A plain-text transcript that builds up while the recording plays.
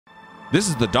This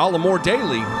is the Dollemore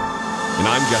Daily, and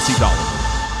I'm Jesse Dollemore.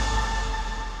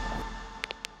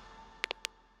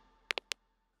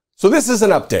 So this is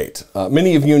an update.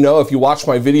 Many of you know, if you watched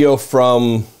my video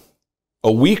from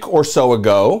a week or so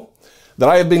ago, that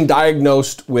I have been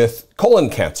diagnosed with colon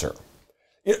cancer.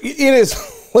 It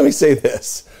is, let me say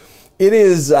this,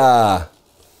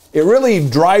 it really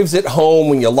drives it home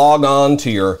when you log on to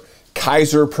your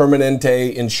Kaiser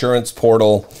Permanente insurance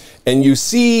portal and you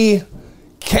see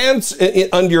cancer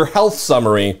under your health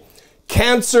summary,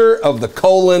 cancer of the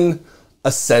colon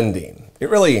ascending.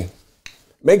 It really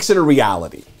makes it a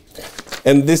reality.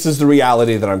 And this is the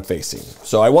reality that I'm facing.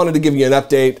 So I wanted to give you an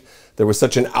update. There was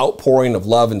such an outpouring of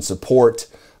love and support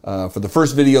for the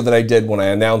first video that I did when I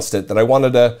announced it that I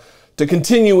wanted to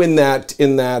continue in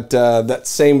that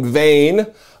same vein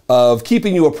of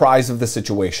keeping you apprised of the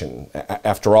situation.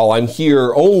 After all, I'm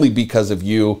here only because of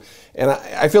you, and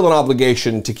I feel an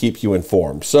obligation to keep you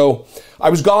informed. So I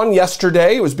was gone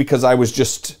yesterday. It was because I was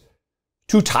just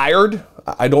too tired.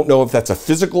 I don't know if that's a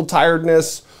physical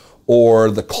tiredness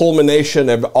or the culmination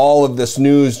of all of this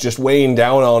news just weighing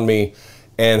down on me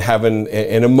and having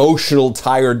an emotional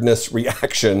tiredness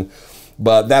reaction.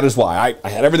 But that is why. I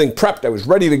had everything prepped. I was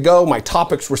ready to go. My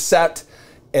topics were set.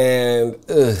 And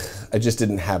I just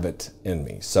didn't have it in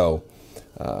me. So,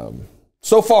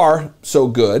 so far, so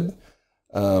good.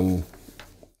 I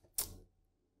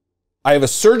have a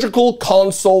surgical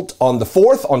consult on the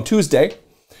 4th, on Tuesday.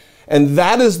 And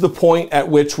that is the point at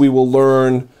which we will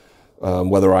learn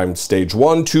whether I'm stage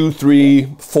 1, 2,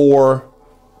 3, 4,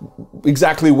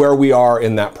 exactly where we are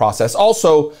in that process.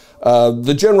 Also,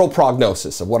 the general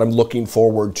prognosis of what I'm looking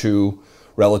forward to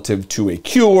relative to a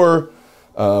cure,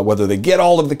 whether they get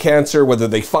all of the cancer, whether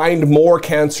they find more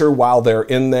cancer while they're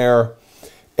in there.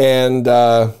 And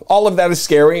all of that is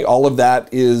scary. All of that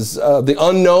is the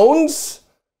unknowns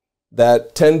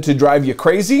that tend to drive you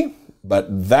crazy.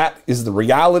 But that is the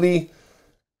reality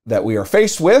that we are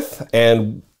faced with.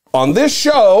 And on this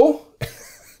show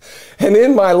and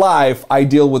in my life, I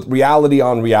deal with reality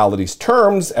on reality's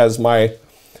terms, as my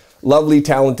lovely,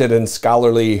 talented, and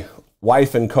scholarly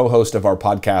wife and co-host of our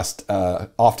podcast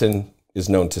often is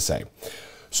known to say.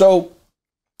 So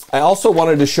I also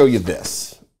wanted to show you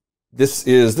this. This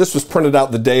was printed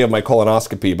out the day of my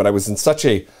colonoscopy, but I was in such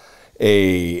a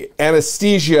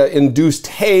anesthesia-induced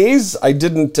haze, I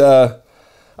didn't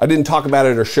talk about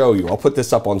it or show you. I'll put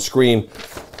this up on screen.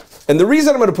 And the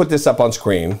reason I'm going to put this up on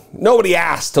screen, nobody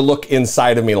asked to look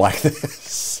inside of me like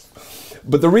this.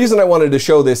 But the reason I wanted to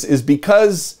show this is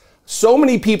because so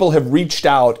many people have reached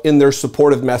out in their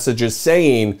supportive messages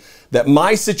saying that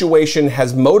my situation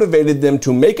has motivated them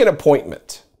to make an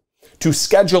appointment, to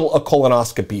schedule a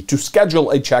colonoscopy, to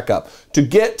schedule a checkup, to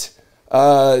get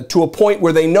to a point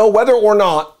where they know whether or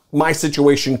not my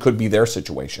situation could be their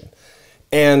situation.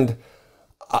 And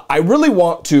I really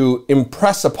want to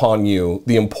impress upon you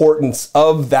the importance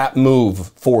of that move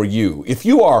for you. If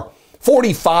you are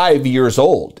 45 years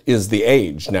old is the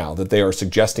age now that they are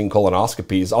suggesting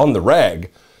colonoscopies on the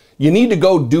reg, you need to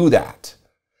go do that.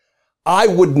 I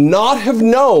would not have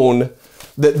known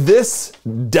that this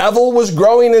devil was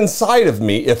growing inside of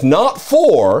me if not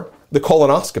for the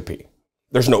colonoscopy.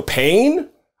 There's no pain.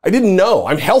 I didn't know.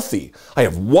 I'm healthy. I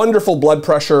have wonderful blood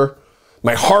pressure.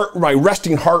 My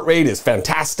resting heart rate is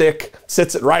fantastic.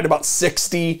 Sits at right about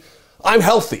 60. I'm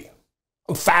healthy.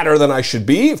 I'm fatter than I should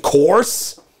be, of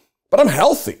course, but I'm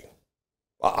healthy.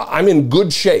 I'm in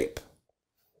good shape.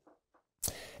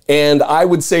 And I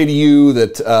would say to you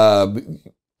that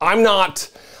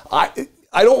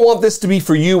I don't want this to be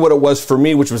for you what it was for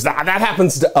me, which was that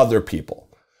happens to other people.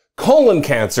 Colon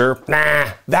cancer,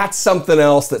 nah, that's something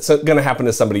else that's going to happen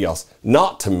to somebody else,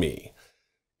 not to me.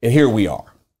 And here we are.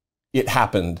 It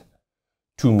happened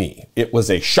to me. It was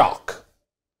a shock.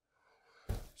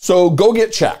 So go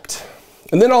get checked.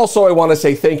 And then also I want to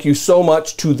say thank you so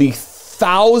much to the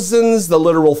thousands, the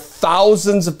literal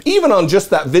thousands of, even on just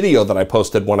that video that I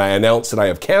posted when I announced that I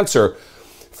have cancer,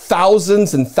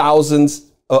 thousands and thousands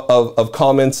of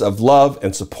comments of love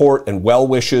and support and well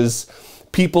wishes,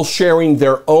 people sharing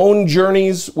their own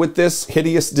journeys with this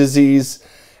hideous disease.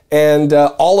 And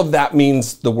all of that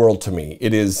means the world to me.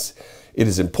 It is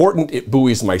important. It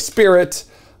buoys my spirit.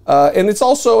 And it's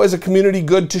also, as a community,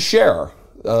 good to share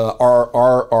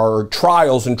our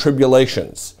trials and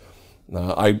tribulations.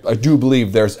 I do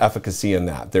believe there's efficacy in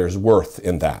that. There's worth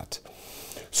in that.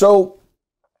 So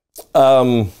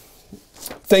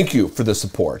thank you for the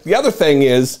support. The other thing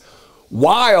is,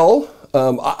 while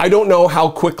I don't know how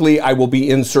quickly I will be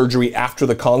in surgery after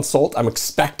the consult, I'm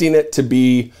expecting it to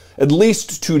be at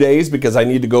least 2 days because I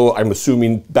need to go, I'm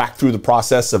assuming, back through the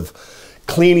process of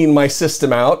cleaning my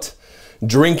system out.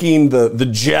 drinking the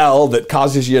gel that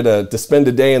causes you to spend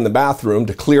a day in the bathroom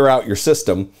to clear out your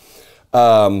system.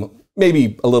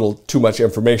 Maybe a little too much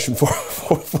information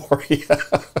for you,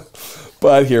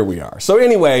 but here we are. So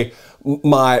anyway,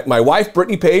 my wife,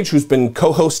 Brittany Page, who's been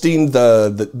co-hosting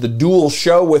the dual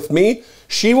show with me,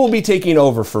 she will be taking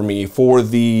over for me for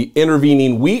the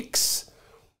intervening weeks,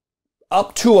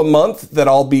 up to a month that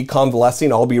I'll be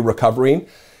convalescing, I'll be recovering.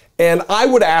 And I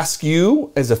would ask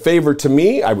you, as a favor to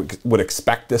me, I would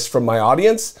expect this from my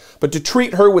audience, but to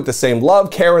treat her with the same love,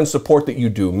 care, and support that you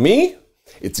do me.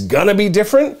 It's gonna be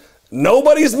different.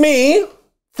 Nobody's me.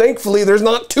 Thankfully, there's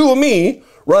not two of me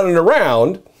running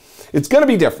around. It's gonna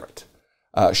be different.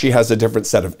 She has a different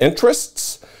set of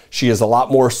interests. She is a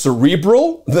lot more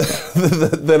cerebral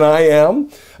than I am.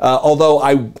 Although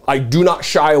I do not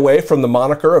shy away from the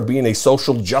moniker of being a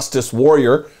social justice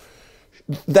warrior.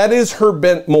 That is her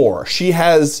bent more. She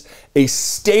has a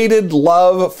stated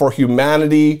love for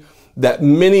humanity that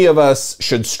many of us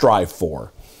should strive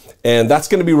for. And that's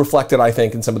going to be reflected, I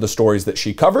think, in some of the stories that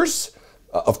she covers.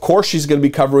 Of course, she's going to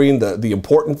be covering the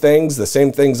important things, the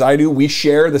same things I do. We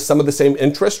share some of the same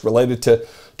interests related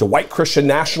to white Christian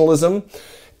nationalism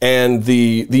and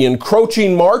the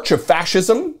encroaching march of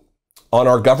fascism on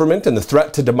our government and the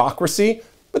threat to democracy.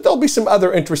 But there'll be some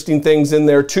other interesting things in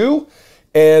there too.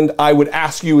 And I would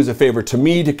ask you as a favor to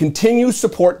me to continue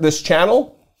support this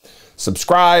channel.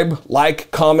 Subscribe,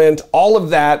 like, comment, all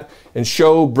of that, and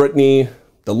show Brittany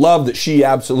the love that she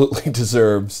absolutely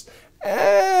deserves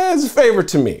as a favor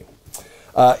to me.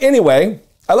 Anyway,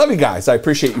 I love you guys. I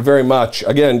appreciate you very much.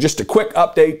 Again, just a quick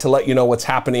update to let you know what's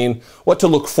happening, what to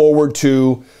look forward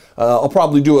to. I'll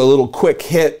probably do a little quick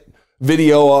hit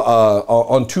video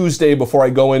on Tuesday before I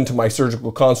go into my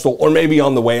surgical consult, or maybe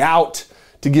on the way out,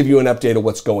 to give you an update of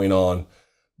what's going on.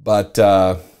 But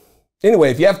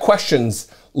anyway, if you have questions,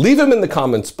 leave them in the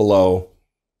comments below.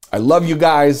 I love you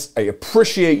guys. I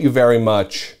appreciate you very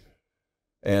much.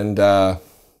 And I'll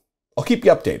keep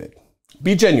you updated.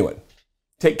 Be genuine.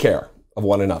 Take care of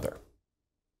one another.